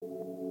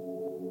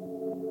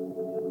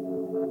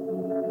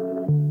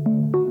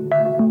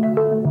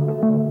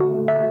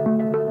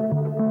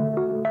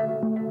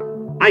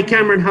Hi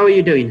Cameron, how are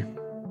you doing?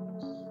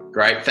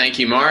 Great. Thank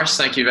you, Morris.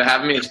 Thank you for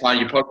having me as part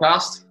of your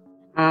podcast.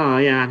 Oh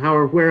yeah,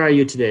 where are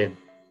you today?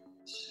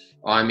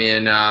 I'm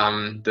in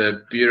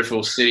the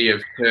beautiful city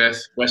of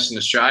Perth, Western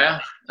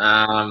Australia,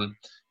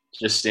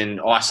 just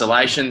in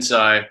isolation.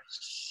 So,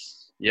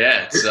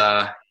 yeah, it's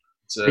Are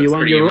you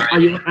on pretty your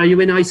amazing. are you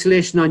in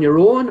isolation on your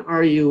own, or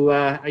are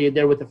you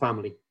there with the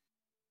family?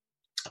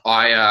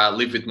 I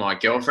live with my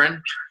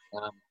girlfriend,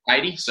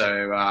 Katie.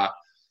 So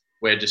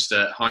we're just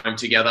at home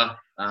together.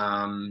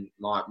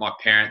 My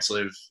parents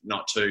live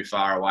not too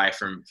far away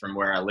from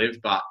where I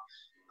live, but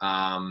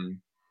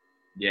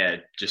yeah,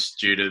 just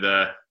due to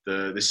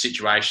the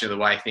situation of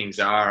the way things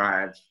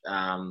are, I've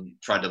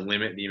tried to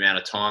limit the amount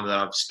of time that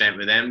I've spent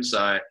with them.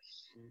 So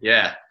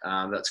yeah,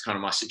 that's kind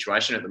of my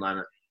situation at the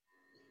moment.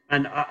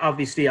 And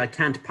obviously, I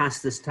can't pass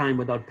this time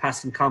without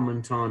passing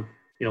comment on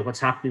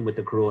what's happening with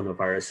the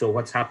coronavirus. So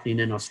what's happening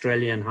in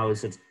Australia, and how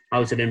is it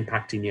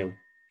impacting you?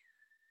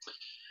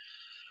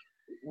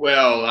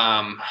 Well,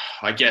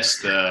 I guess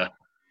the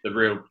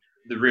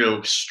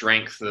real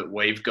strength that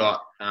we've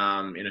got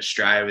in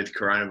Australia with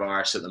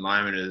coronavirus at the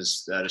moment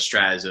is that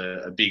Australia's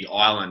a big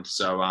island.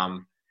 So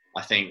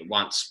I think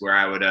once we're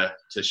able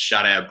to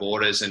shut our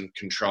borders and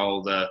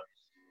control the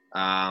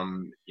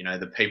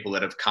people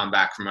that have come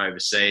back from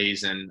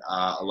overseas, and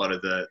a lot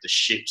of the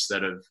ships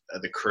that have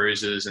the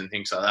cruises and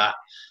things like that,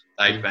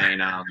 they've been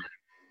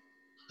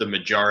the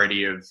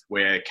majority of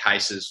where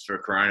cases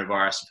for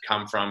coronavirus have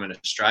come from in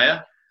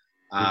Australia.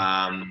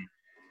 Yeah.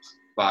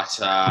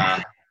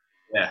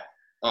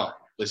 Oh,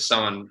 there's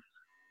someone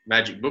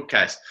magic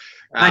bookcase.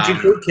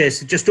 Magic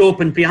bookcase just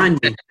opened behind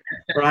me,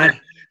 right?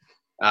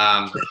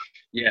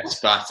 Yes,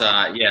 but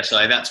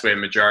so that's where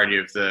majority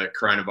of the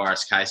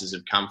coronavirus cases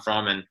have come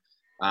from, and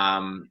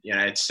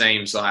it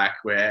seems like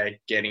we're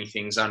getting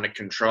things under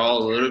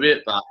control a little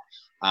bit, but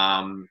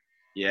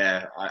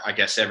I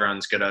guess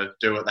everyone's got to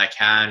do what they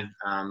can,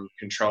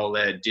 control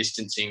their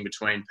distancing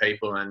between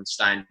people and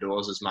stay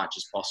indoors as much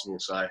as possible.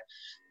 So,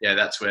 yeah,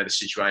 that's where the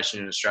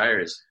situation in Australia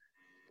is.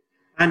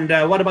 And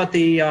what about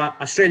the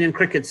Australian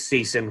cricket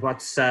season?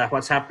 What's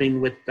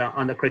happening with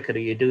on the cricket? Are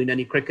you doing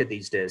any cricket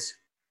these days?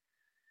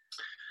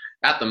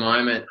 At the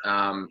moment,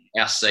 our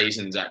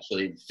season's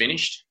actually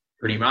finished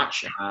pretty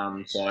much.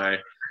 So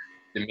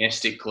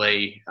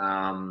domestically,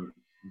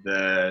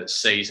 the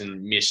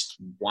season missed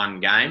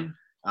one game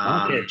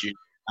due to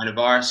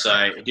coronavirus, so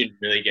it didn't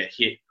really get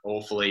hit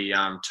awfully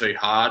too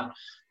hard.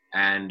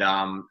 And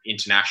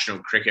international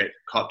cricket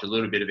copped a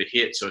little bit of a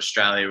hit. So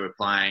Australia were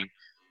playing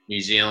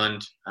New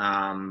Zealand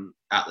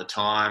at the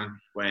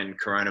time when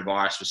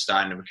coronavirus was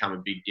starting to become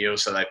a big deal.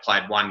 So they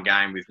played one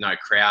game with no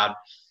crowd,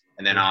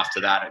 and then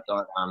after that it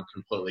got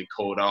completely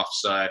called off.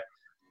 So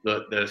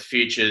the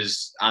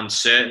future's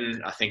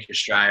uncertain. I think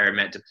Australia are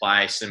meant to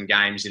play some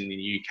games in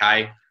the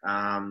UK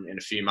in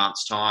a few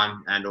months'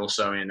 time, and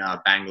also in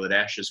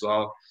Bangladesh as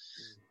well.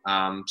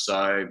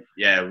 So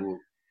yeah,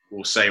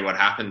 we'll see what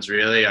happens.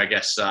 Really, I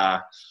guess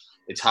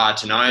it's hard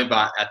to know,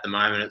 but at the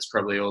moment it's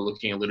probably all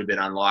looking a little bit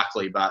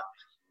unlikely. But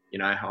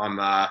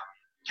I'm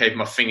keeping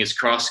my fingers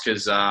crossed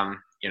because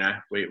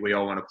we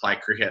all want to play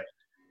cricket.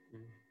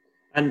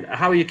 And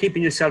how are you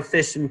keeping yourself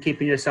fit and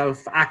keeping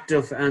yourself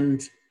active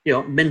and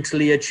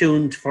mentally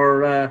attuned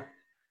for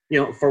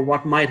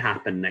what might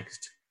happen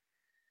next?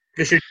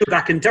 Because you're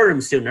back in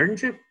Durham soon,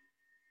 aren't you?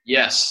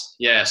 Yes,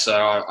 yeah.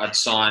 So I've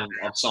signed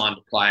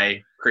to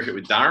play cricket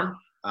with Durham.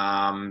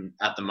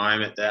 At the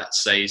moment, that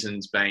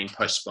season's been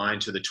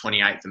postponed to the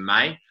 28th of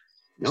May.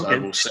 Okay. So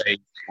we'll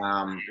see.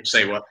 We'll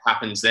see what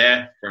happens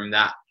there from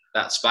that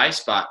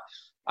space. But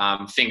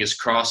fingers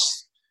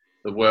crossed,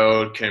 the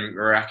world can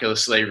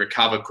miraculously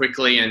recover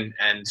quickly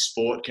and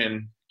sport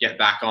can get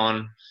back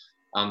on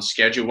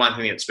schedule. One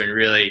thing that's been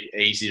really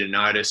easy to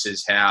notice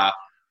is how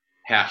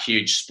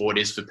huge sport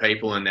is for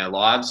people in their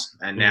lives.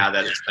 And now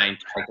that it's been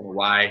taken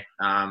away,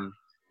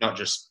 not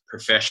just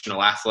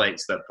professional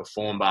athletes that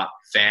perform, but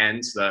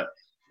fans that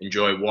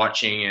enjoy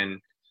watching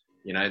and,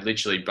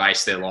 literally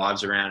base their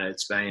lives around it.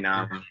 It's been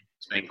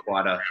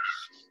quite a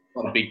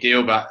big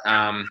deal. But,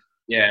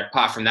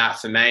 apart from that,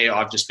 for me,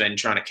 I've just been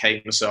trying to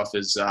keep myself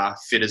as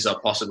fit as I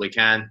possibly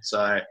can.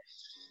 So,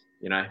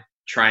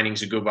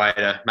 training's a good way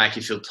to make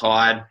you feel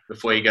tired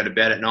before you go to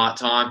bed at night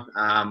time.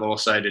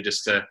 Also to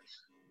just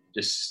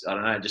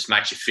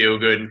makes you feel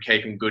good and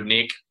keep in good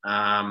nick.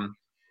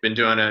 Been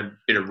doing a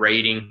bit of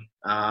reading.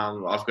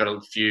 I've got a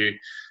few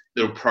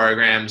little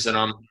programs that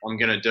I'm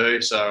going to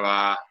do. So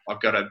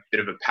I've got a bit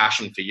of a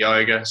passion for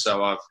yoga.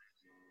 So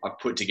I've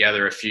put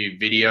together a few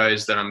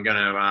videos that I'm going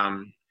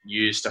to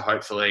use to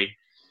hopefully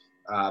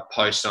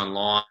post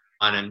online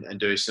and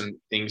do some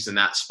things in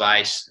that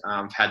space.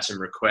 I've had some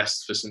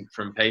requests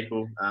from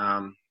people.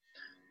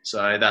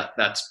 So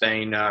that's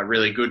been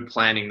really good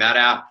planning that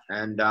out.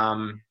 And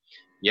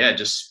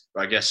just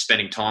I guess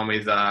spending time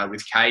with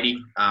Katie,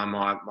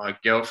 my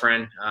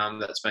girlfriend.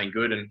 That's been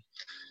good, and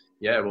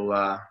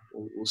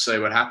we'll see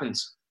what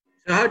happens.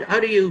 So how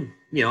do you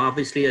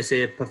obviously as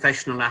a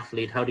professional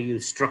athlete, how do you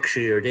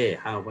structure your day?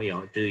 How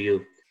do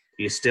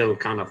you still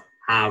kind of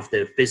have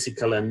the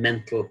physical and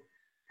mental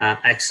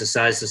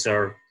exercises,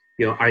 or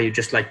are you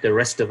just like the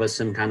rest of us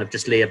and kind of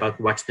just lay about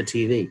and watch the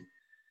TV?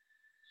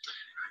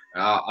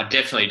 I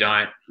definitely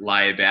don't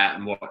lay about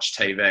and watch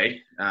TV.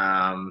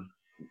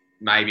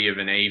 Maybe of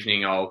an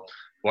evening I'll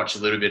watch a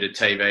little bit of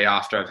TV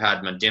after I've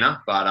had my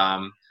dinner, but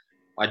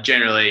I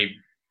generally,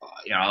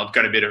 I've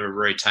got a bit of a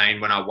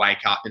routine when I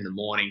wake up in the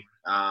morning.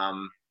 I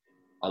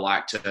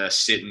like to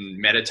sit and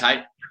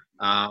meditate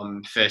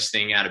first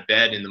thing out of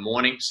bed in the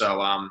morning. So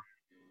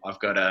I've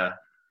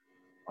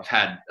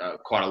had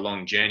quite a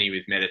long journey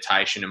with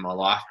meditation in my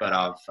life,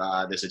 but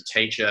there's a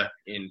teacher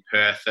in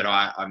Perth that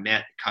I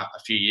met a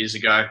few years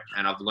ago,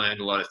 and I've learned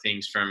a lot of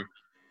things from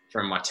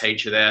my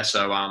teacher there.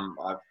 So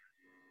I've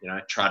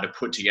tried to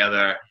put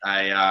together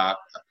a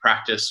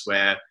practice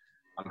where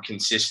I'm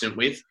consistent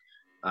with,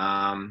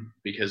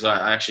 because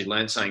I actually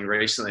learned something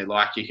recently.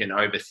 Like, you can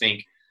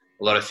overthink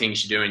a lot of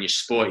things you do in your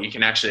sport. You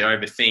can actually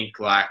overthink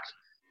like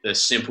the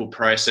simple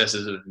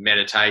processes of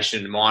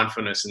meditation,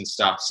 mindfulness, and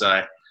stuff.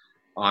 So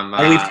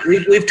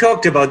we've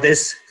talked about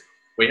this.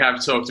 We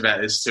have talked about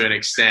this to an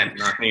extent,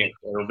 and I think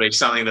it'll be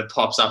something that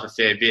pops up a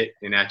fair bit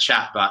in our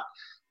chat. But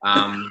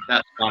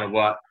that's kind of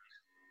what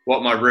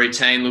my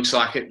routine looks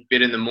like a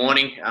bit in the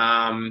morning.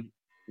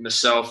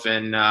 Myself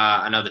and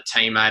another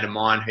teammate of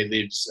mine who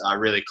lives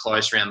really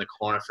close around the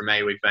corner from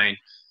me, we've been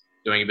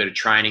doing a bit of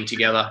training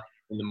together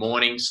in the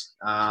mornings.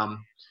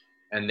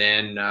 And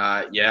then,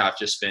 I've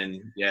just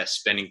been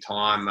spending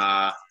time,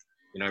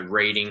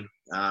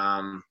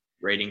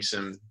 reading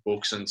some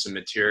books and some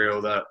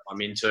material that I'm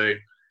into,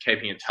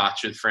 keeping in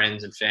touch with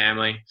friends and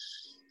family.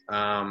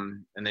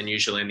 And then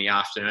usually in the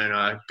afternoon,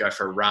 I go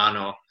for a run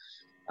or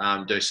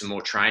do some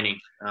more training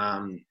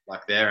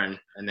like there, and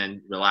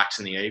then relax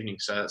in the evening.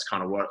 So that's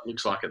kind of what it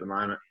looks like at the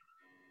moment.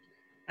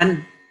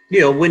 And,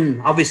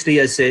 when obviously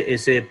as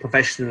a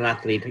professional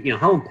athlete,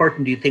 how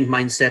important do you think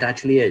mindset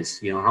actually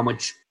is? How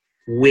much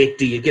weight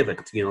do you give it?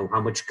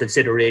 How much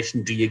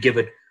consideration do you give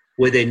it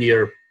within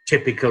your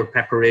typical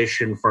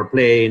preparation for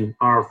playing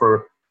or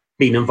for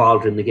being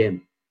involved in the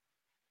game?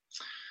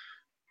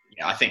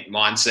 Yeah, I think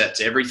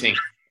mindset's everything.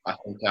 I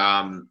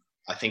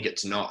think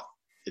it's not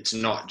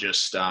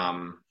just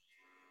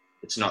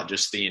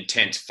the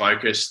intense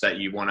focus that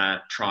you want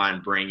to try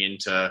and bring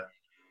into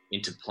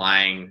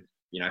playing.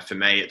 For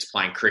me, it's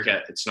playing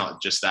cricket. It's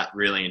not just that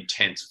really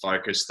intense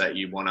focus that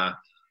you want to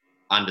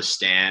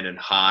understand and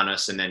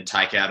harness and then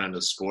take out into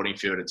the sporting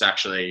field. It's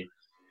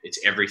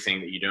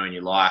everything that you do in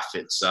your life.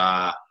 It's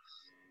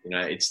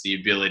it's the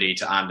ability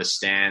to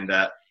understand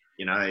that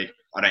I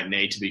don't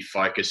need to be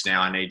focused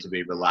now. I need to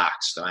be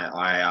relaxed.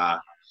 I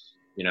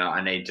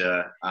need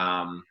to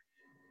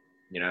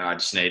I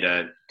just need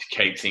to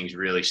keep things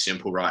really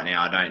simple right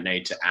now. I don't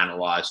need to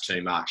analyze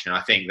too much. And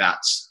I think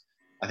that's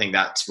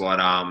what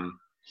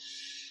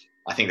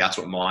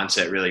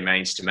mindset really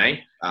means to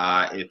me.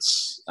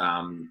 It's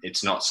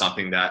not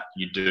something that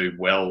you do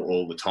well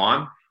all the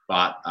time,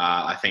 but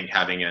I think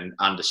having an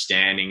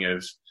understanding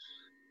of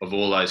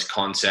all those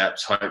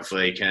concepts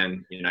hopefully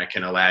can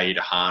allow you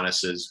to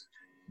harness as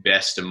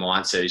best a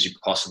mindset as you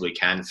possibly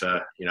can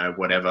for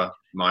whatever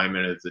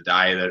moment of the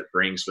day that it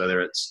brings,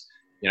 whether it's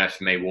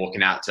for me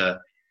walking out to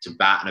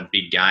bat in a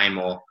big game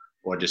or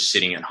just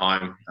sitting at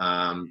home,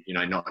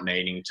 not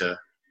needing to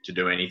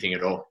do anything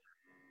at all.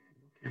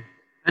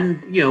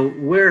 And,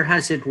 where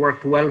has it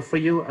worked well for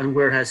you and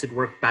where has it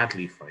worked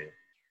badly for you?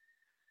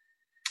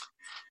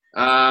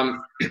 I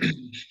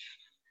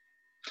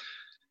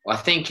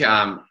think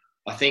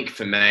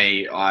for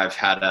me, I've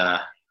had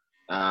a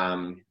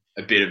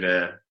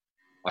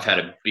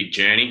big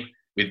journey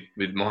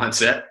with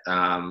mindset.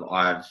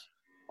 I've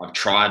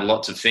tried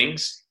lots of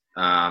things.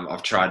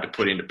 I've tried to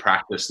put into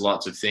practice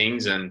lots of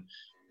things, and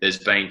there's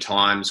been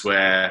times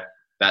where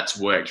that's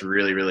worked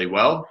really, really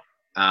well.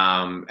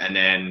 And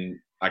then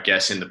I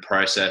guess in the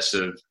process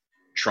of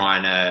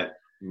trying to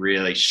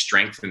really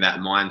strengthen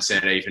that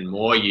mindset even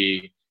more,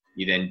 you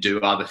then do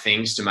other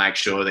things to make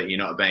sure that you're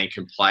not being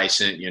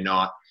complacent, you're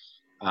not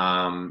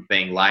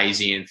being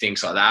lazy and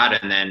things like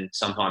that. And then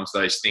sometimes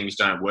those things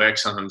don't work,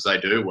 sometimes they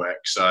do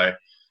work. So,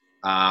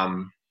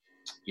 I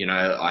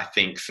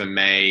think for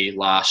me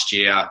last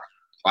year,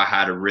 I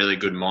had a really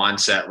good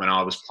mindset when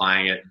I was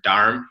playing at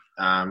Durham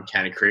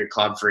County Cricket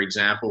Club, for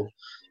example.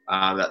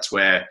 That's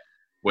where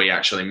we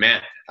actually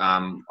met.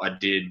 I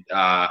did,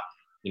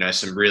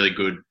 some really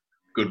good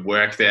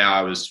work there.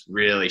 I was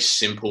really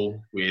simple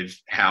with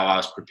how I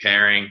was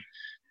preparing.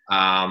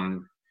 I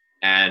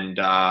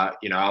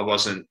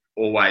wasn't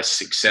always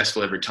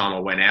successful every time I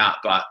went out,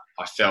 but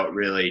I felt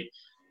really,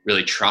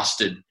 really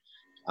trusted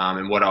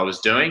in what I was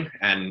doing.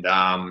 And,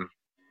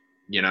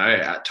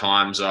 at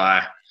times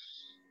I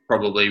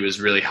probably was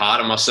really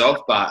hard on myself,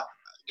 but,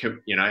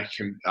 I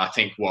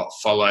think what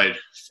followed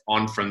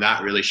on from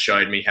that really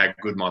showed me how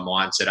good my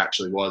mindset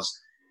actually was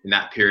in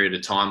that period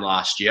of time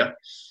last year.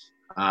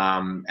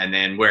 And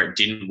then where it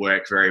didn't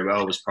work very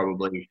well was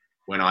probably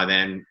when I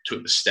then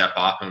took the step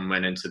up and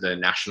went into the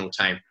national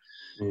team.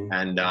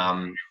 And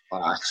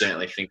I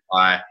certainly think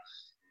I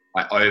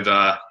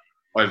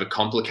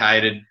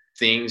overcomplicated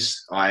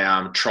things.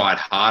 I tried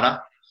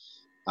harder.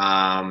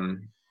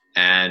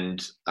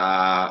 And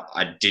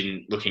I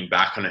didn't, looking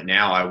back on it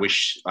now, I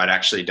wish I'd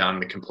actually done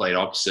the complete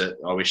opposite.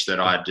 I wish that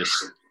I'd just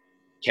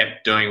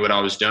kept doing what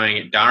I was doing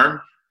at Durham.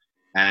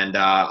 And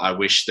I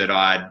wish that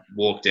I'd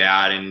walked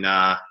out in,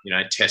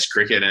 Test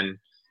cricket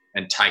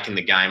and taken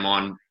the game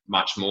on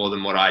much more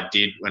than what I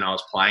did when I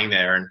was playing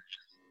there. And,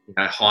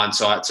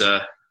 hindsight's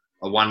a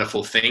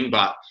wonderful thing,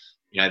 but,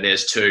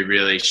 there's two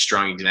really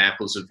strong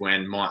examples of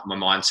when my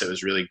mindset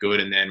was really good.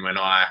 And then when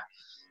I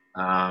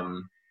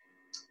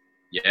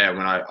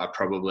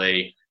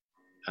probably,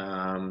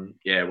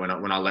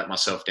 when I let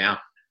myself down.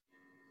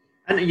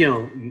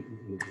 And,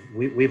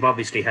 we've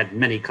obviously had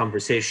many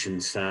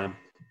conversations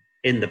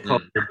in the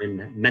pub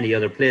and in many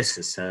other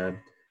places.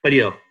 But,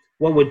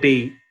 what would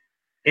be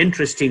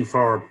interesting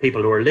for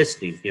people who are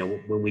listening,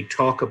 when we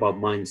talk about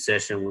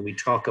mindset and when we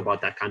talk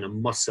about that kind of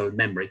muscle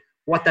memory,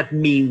 what that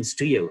means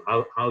to you,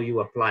 how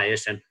you apply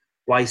it, and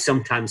why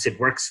sometimes it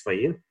works for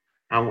you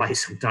and why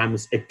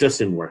sometimes it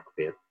doesn't work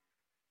for you.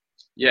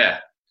 Yeah.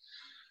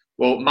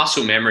 Well,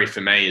 muscle memory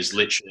for me is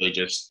literally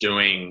just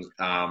doing,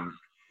 I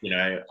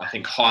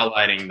think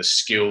highlighting the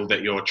skill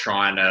that you're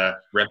trying to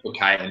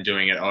replicate and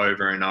doing it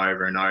over and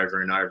over and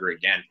over and over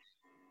again.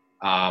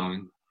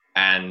 And,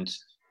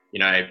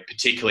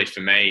 particularly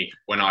for me,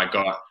 when I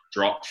got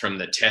dropped from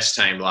the test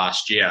team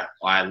last year,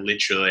 I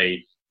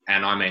literally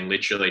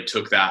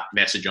took that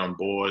message on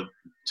board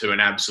to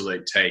an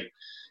absolute T.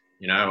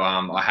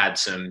 I had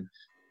some,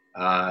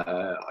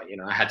 I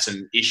had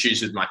some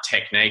issues with my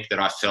technique that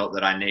I felt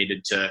that I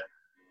needed to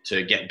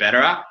get better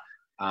at.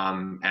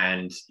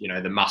 And,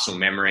 the muscle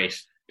memory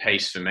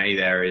piece for me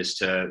there is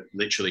to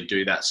literally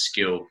do that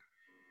skill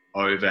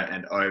over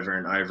and over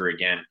and over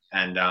again.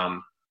 And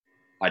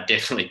I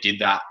definitely did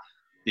that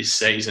this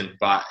season,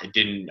 but it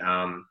didn't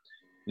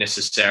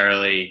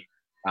necessarily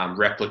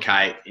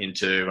replicate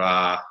into,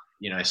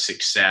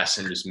 success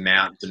and just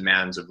mountains and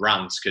mountains of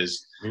runs,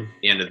 because at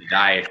the end of the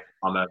day,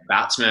 I'm a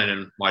batsman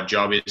and my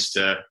job is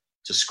to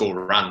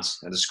score runs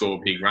and to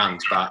score big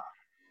runs. But,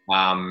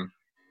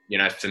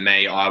 for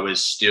me, I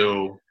was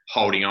still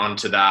holding on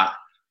to that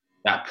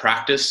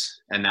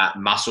practice and that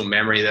muscle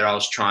memory that I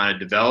was trying to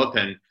develop.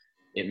 And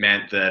it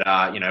meant that,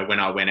 when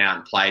I went out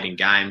and played in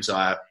games,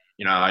 I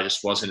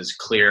just wasn't as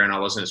clear and I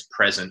wasn't as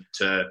present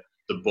to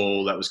the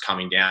ball that was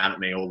coming down at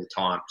me all the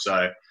time.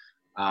 So,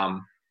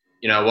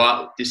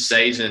 this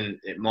season,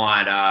 that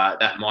might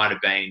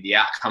have been the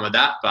outcome of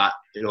that, but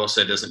it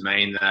also doesn't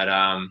mean that,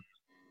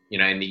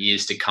 in the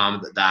years to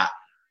come that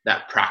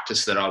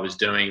practice that I was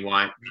doing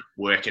won't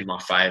work in my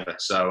favour.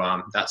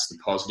 So that's the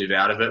positive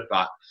out of it.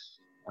 But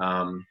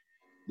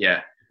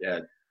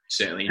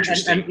certainly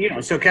interesting.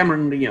 And so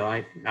Cameron,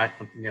 I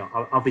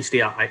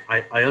obviously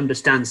I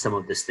understand some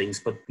of these things,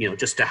 but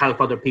just to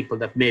help other people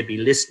that may be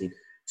listening.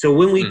 So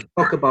when we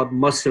talk about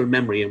muscle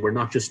memory, and we're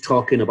not just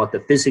talking about the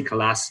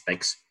physical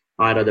aspects,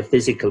 either the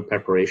physical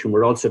preparation,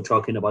 we're also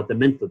talking about the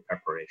mental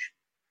preparation,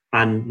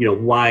 and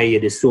why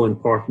it is so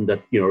important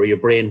that your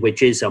brain,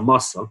 which is a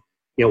muscle,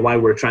 why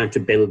we're trying to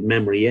build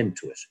memory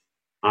into it.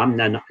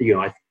 And I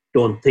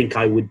don't think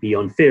I would be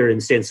unfair in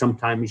saying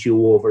sometimes you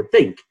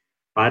overthink.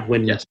 Right?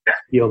 When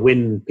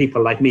when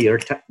people like me are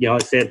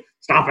saying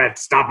stop it,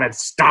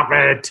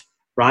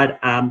 right?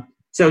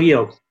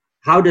 So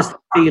how does it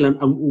feel,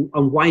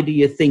 and why do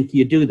you think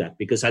you do that?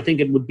 Because I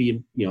think it would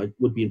be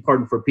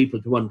important for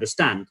people to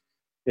understand.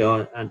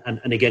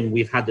 And again,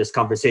 we've had this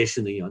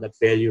conversation. That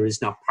failure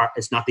is not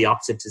the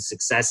opposite to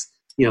success.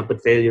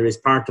 But failure is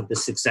part of the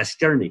success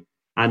journey,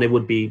 and it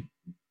would be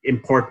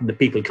important that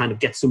people kind of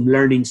get some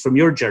learnings from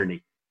your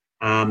journey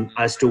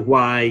as to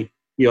why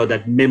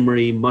that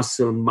memory,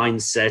 muscle,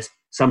 mindset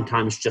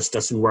sometimes just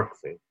doesn't work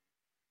for you.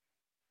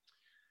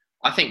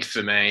 I think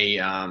for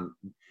me,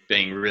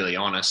 being really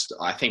honest,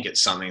 I think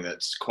it's something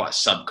that's quite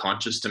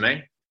subconscious to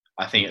me.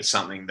 I think it's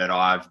something that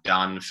I've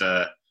done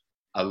for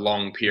a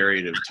long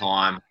period of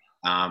time.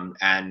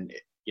 And,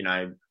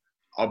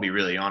 I'll be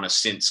really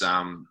honest, since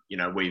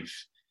we've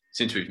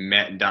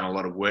met and done a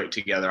lot of work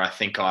together, I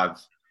think I've,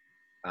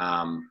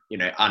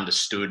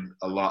 understood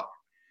a lot.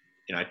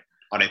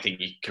 I don't think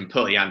you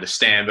completely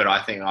understand, but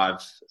I think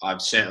I've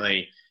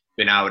certainly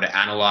been able to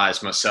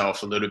analyze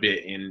myself a little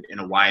bit in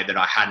a way that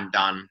I hadn't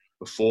done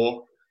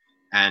before.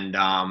 And,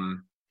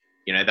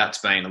 that's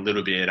been a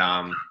little bit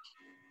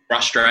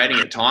frustrating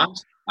at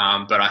times.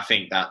 But I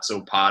think that's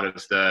all part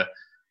of the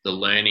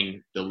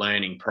learning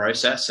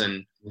process.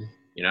 And,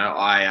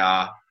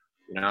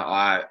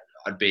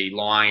 I'd be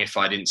lying if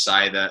I didn't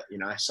say that,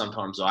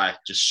 sometimes I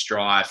just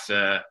strive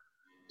to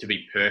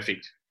be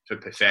perfect, for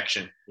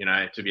perfection,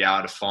 to be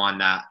able to find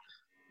that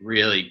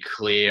really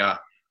clear,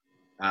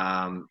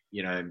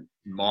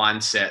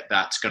 mindset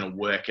that's going to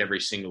work every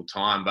single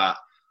time. But,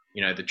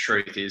 the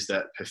truth is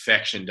that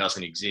perfection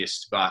doesn't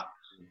exist, but,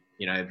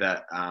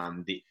 that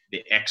the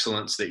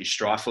excellence that you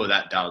strive for,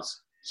 that does.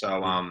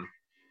 So,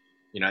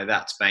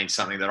 that's been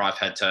something that I've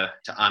had to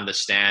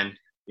understand,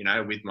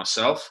 with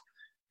myself.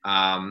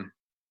 I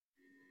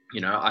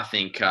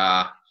think,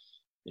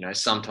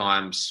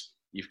 sometimes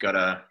you've got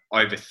to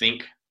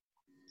overthink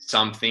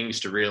some things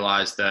to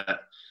realize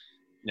that,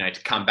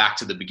 to come back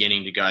to the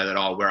beginning to go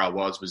that, where I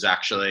was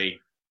actually,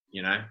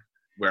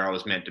 where I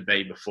was meant to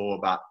be before.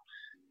 But,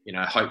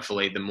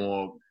 hopefully the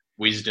more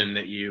wisdom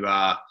that you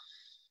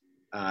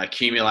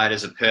accumulate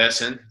as a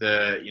person,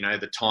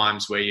 the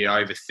times where you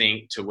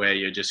overthink to where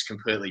you're just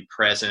completely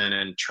present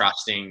and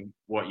trusting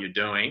what you're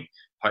doing,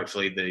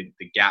 hopefully the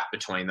gap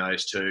between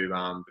those two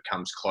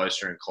becomes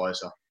closer and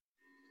closer.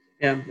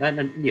 Yeah,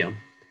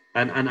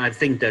 and I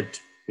think that,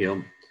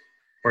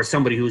 for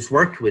somebody who's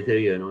worked with you,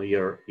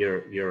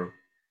 you're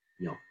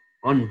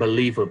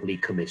unbelievably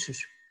committed.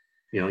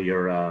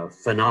 You're a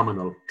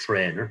phenomenal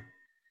trainer.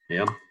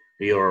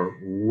 You're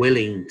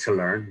willing to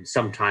learn,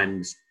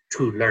 sometimes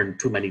to learn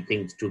too many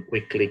things too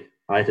quickly,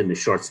 right, in a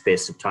short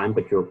space of time,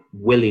 but you're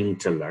willing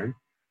to learn.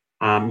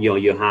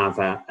 You have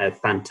a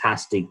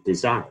fantastic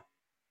desire.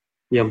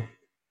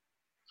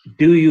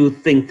 Do you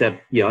think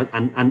that,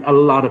 and a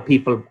lot of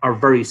people are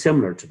very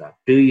similar to that.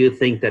 Do you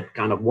think that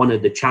kind of one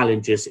of the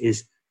challenges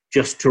is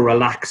just to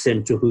relax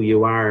into who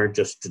you are,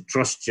 just to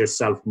trust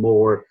yourself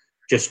more,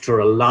 just to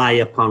rely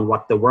upon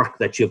what the work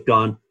that you've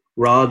done,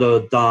 rather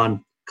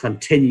than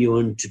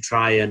continuing to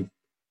try and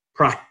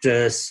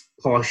practice,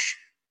 push,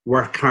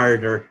 work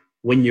harder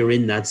when you're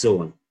in that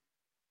zone?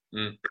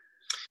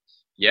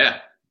 Yeah,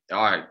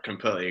 I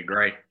completely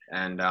agree.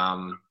 And,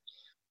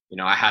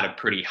 I had a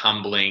pretty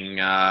humbling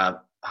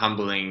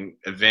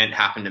event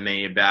happen to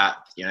me about,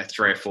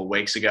 3 or 4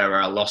 weeks ago, where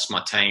I lost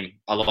my team.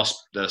 I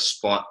lost my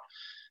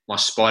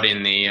spot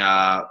in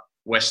the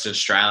Western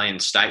Australian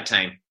state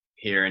team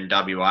here in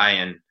WA.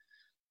 And,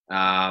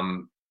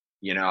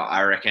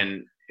 I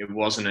reckon it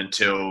wasn't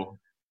until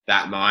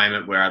that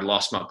moment where I'd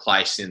lost my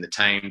place in the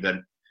team that,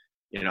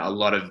 a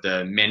lot of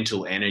the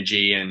mental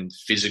energy and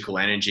physical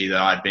energy that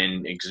I'd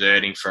been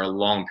exerting for a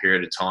long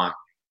period of time,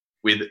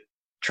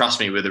 trust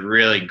me, with a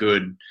really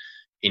good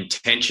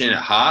intention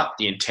at heart,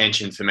 the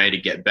intention for me to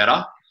get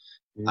better,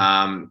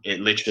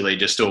 it literally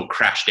just all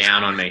crashed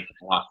down on me.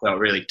 I felt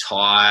really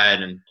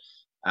tired, and,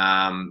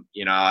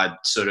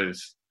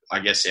 I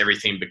guess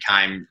everything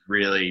became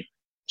really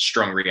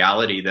strong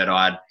reality that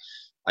I'd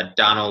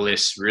done all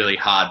this really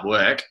hard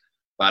work,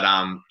 but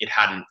it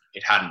hadn't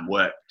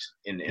worked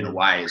in a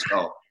way as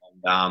well.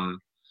 And,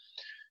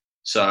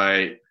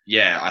 so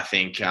yeah, I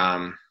think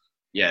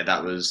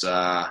that was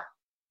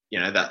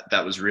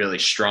that was really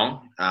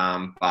strong.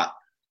 But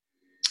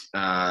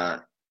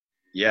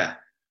yeah.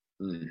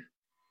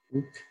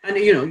 And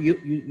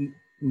you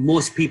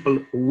most people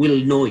will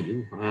know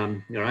you,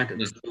 right?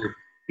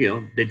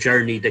 So, the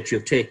journey that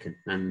you've taken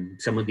and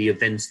some of the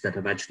events that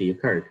have actually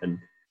occurred. And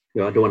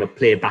I don't want to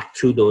play back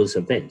through those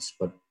events,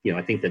 but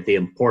I think that the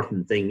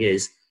important thing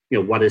is,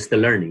 what is the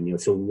learning?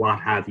 So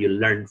what have you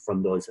learned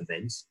from those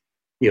events?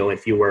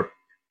 If you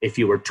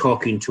were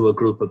talking to a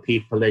group of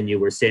people and you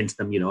were saying to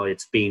them,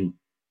 it's been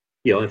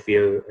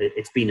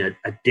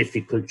a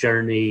difficult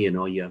journey.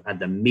 You've had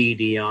the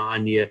media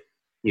on you.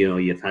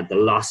 You've had the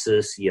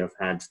losses, you've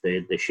had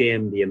the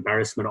shame, the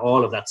embarrassment,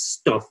 all of that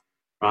stuff,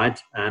 right,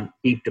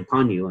 heaped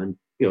upon you. And,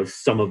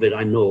 some of it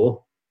I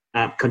know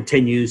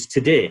continues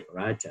today,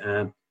 right?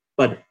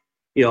 But,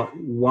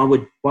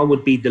 what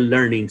would be the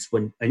learnings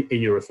when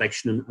in your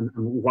reflection, and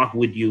what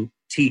would you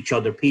teach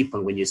other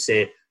people when you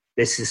say,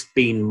 this has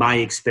been my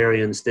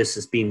experience, this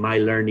has been my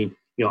learning?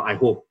 I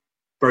hope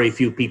very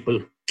few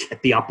people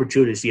get the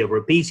opportunity of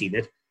repeating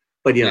it,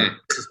 but,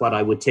 this is what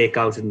I would take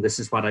out and this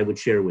is what I would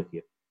share with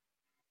you.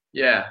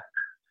 Yeah.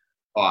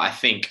 Well, I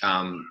think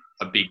a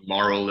big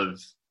moral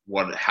of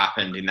what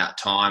happened in that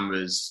time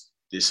was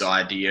this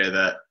idea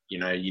that, you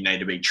need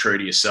to be true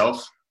to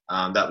yourself.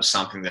 That was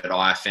something that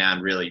I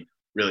found really,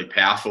 really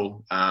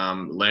powerful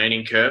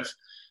learning curve,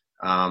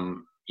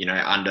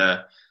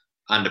 under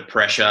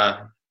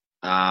pressure,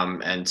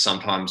 and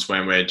sometimes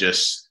when we're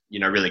just,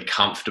 really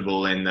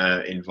comfortable in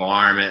the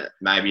environment,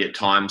 maybe at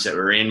times that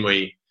we're in,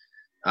 we,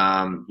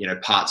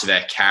 parts of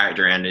our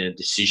character and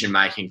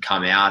decision-making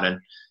come out.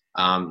 And,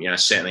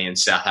 certainly in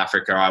South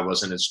Africa, I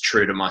wasn't as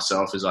true to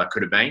myself as I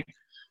could have been.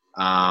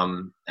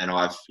 And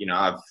I've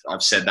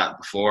said that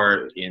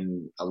before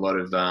in a lot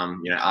of,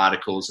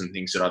 articles and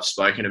things that I've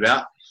spoken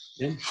about.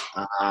 Yeah.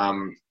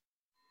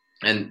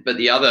 But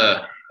the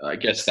other, I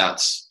guess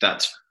that's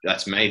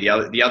me. The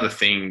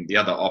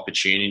other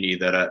opportunity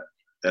that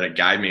it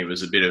gave me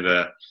was a bit of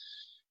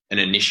an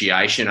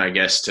initiation, I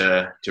guess,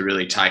 to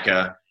really take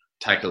a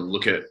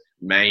look at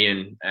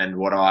me and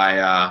what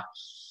I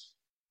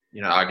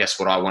guess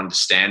what I wanted to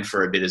stand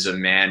for a bit as a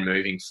man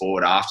moving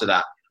forward after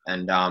that.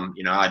 And,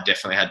 I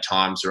definitely had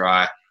times where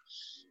I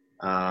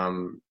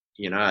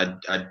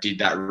did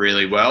that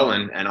really well.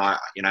 And I,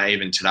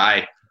 even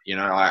today,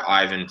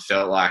 I even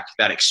felt like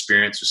that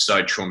experience was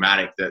so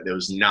traumatic that there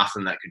was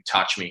nothing that could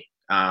touch me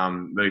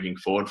moving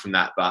forward from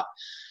that. But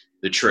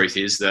the truth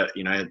is that,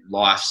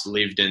 life's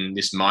lived in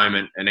this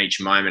moment, and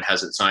each moment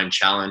has its own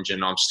challenge.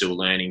 And I'm still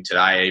learning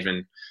today,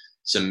 even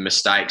some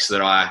mistakes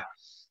that I,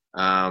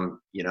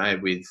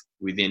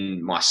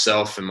 within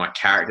myself and my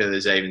character,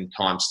 there's even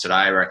times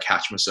today where I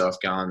catch myself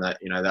going that,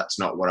 that's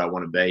not what I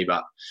want to be.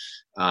 But,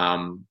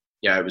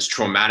 it was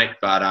traumatic,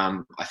 but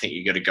I think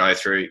you got to go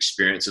through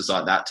experiences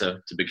like that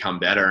to become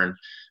better.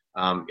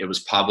 And it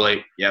was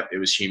public. Yep, it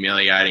was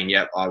humiliating.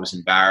 Yep, I was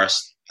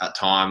embarrassed at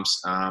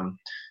times. I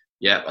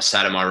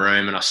sat in my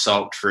room and I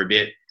sulked for a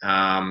bit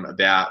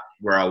about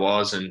where I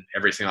was and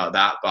everything like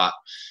that. But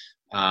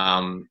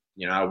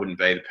I wouldn't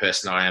be the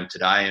person I am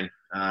today.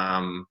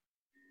 And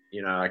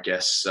I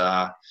guess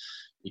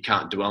you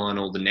can't dwell on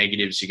all the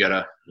negatives. You got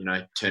to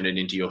turn it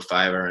into your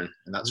favour, and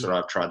that's what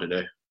I've tried to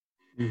do.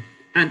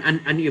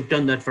 And you've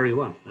done that very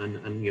well. And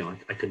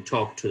I can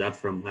talk to that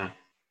from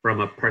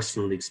a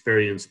personal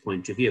experience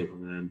point of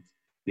view.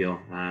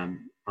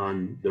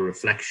 On the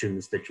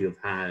reflections that you've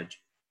had,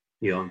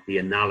 the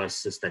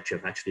analysis that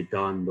you've actually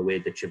done, the way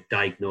that you've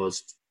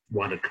diagnosed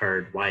what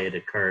occurred, why it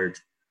occurred,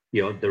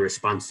 the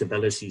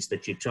responsibilities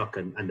that you took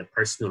and the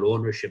personal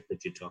ownership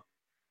that you took,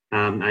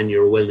 and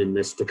your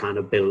willingness to kind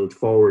of build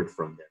forward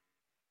from there.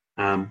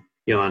 And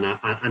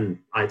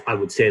I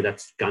would say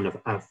that's kind of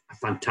a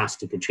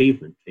fantastic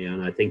achievement.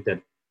 And I think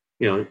that,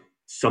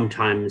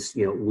 sometimes,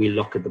 we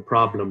look at the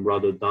problem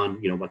rather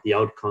than, what the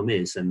outcome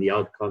is. And the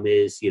outcome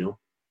is,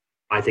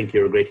 I think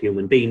you're a great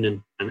human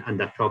being. And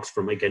that talks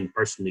from, again,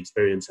 personal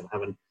experience of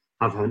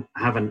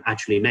having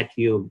actually met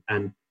you.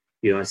 And,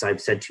 as I've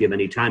said to you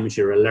many times,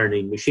 you're a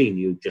learning machine.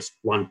 You just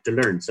want to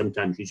learn.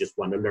 Sometimes you just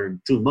want to learn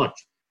too much,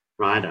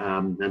 right?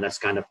 And that's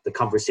kind of the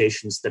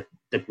conversations that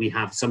we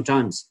have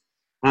sometimes.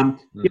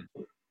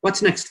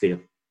 What's next for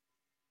you?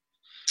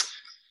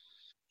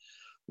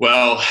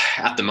 Well,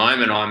 at the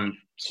moment, I'm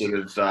sort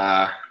of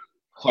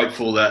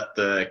hopeful that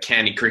the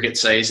county cricket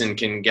season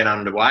can get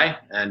underway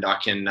and I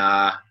can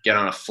get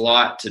on a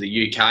flight to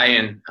the UK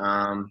and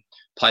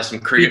play some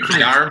cricket with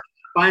Darren.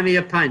 Buy me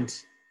a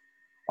pint.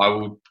 I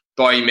will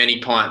buy you many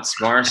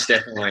pints, Morris,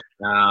 definitely.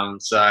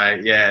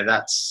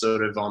 That's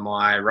sort of on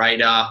my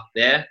radar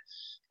there.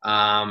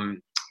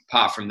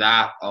 Apart from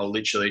that, I'll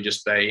literally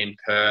just be in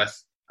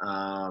Perth,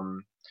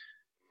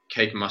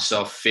 keeping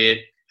myself fit,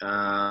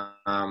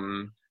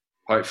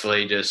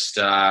 hopefully just,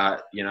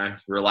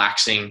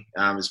 relaxing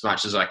as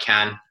much as I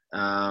can,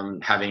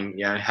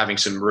 having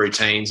some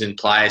routines in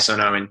place. I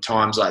know in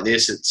times like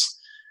this,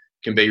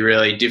 can be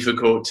really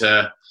difficult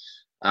to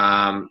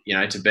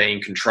be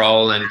in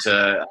control and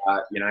to,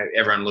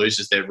 everyone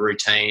loses their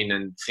routine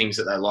and things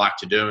that they like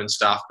to do and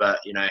stuff. But,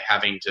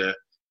 having to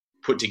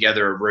put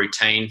together a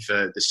routine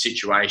for the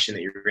situation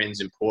that you're in is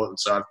important.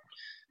 So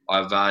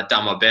I've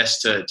done my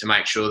best to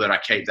make sure that I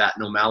keep that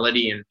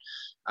normality and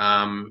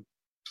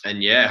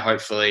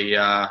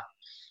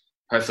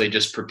hopefully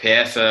just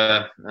prepare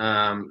for,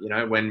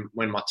 when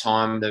my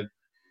time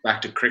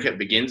back to cricket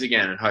begins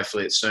again, and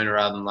hopefully it's sooner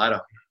rather than later.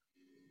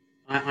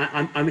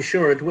 I'm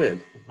sure it will.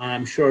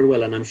 I'm sure it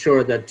will. And I'm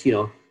sure that,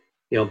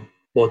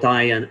 both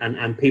I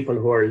and people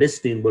who are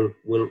listening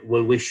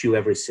will wish you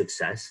every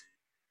success.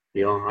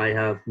 I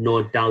have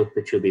no doubt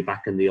that you'll be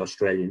back in the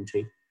Australian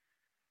team.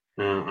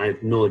 I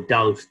have no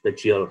doubt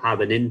that you'll have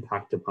an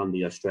impact upon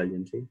the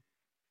Australian team.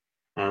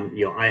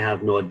 I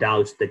have no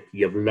doubt that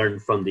you've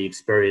learned from the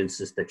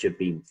experiences that you've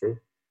been through.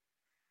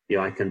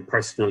 I can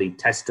personally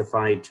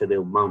testify to the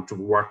amount of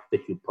work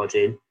that you put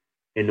in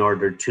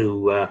order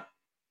to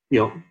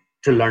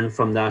learn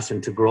from that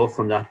and to grow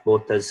from that,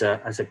 both as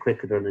a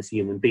cricketer and as a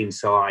human being.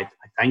 So I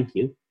thank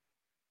you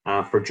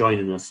for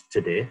joining us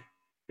today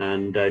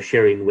and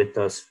sharing with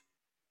us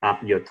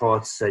your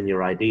thoughts and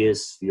your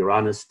ideas, your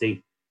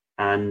honesty,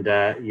 and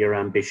your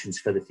ambitions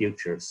for the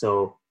future.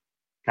 So,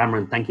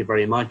 Cameron, thank you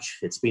very much.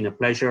 It's been a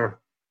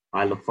pleasure.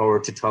 I look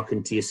forward to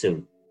talking to you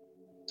soon.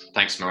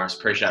 Thanks, Morris.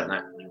 Appreciate it,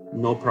 mate.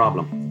 No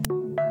problem.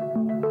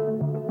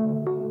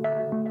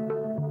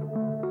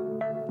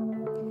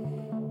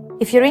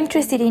 If you're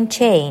interested in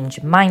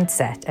change,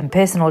 mindset, and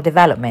personal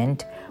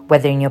development,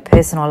 whether in your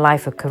personal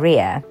life or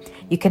career,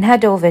 you can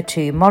head over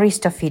to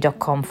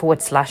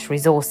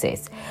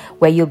mauriceduffy.com/resources,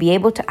 where you'll be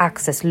able to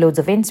access loads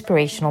of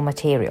inspirational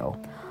material,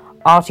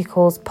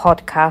 articles,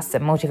 podcasts,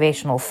 and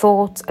motivational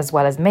thoughts, as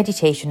well as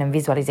meditation and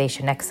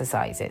visualization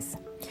exercises.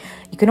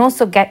 You can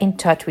also get in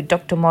touch with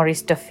Dr.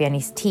 Maurice Duffy and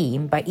his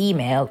team by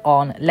email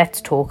on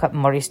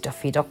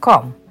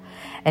letstalk@mauriceduffy.com.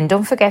 And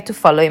don't forget to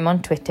follow him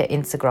on Twitter,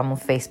 Instagram, and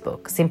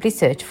Facebook. Simply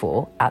search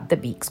for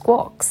 @TheBeak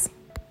Squawks.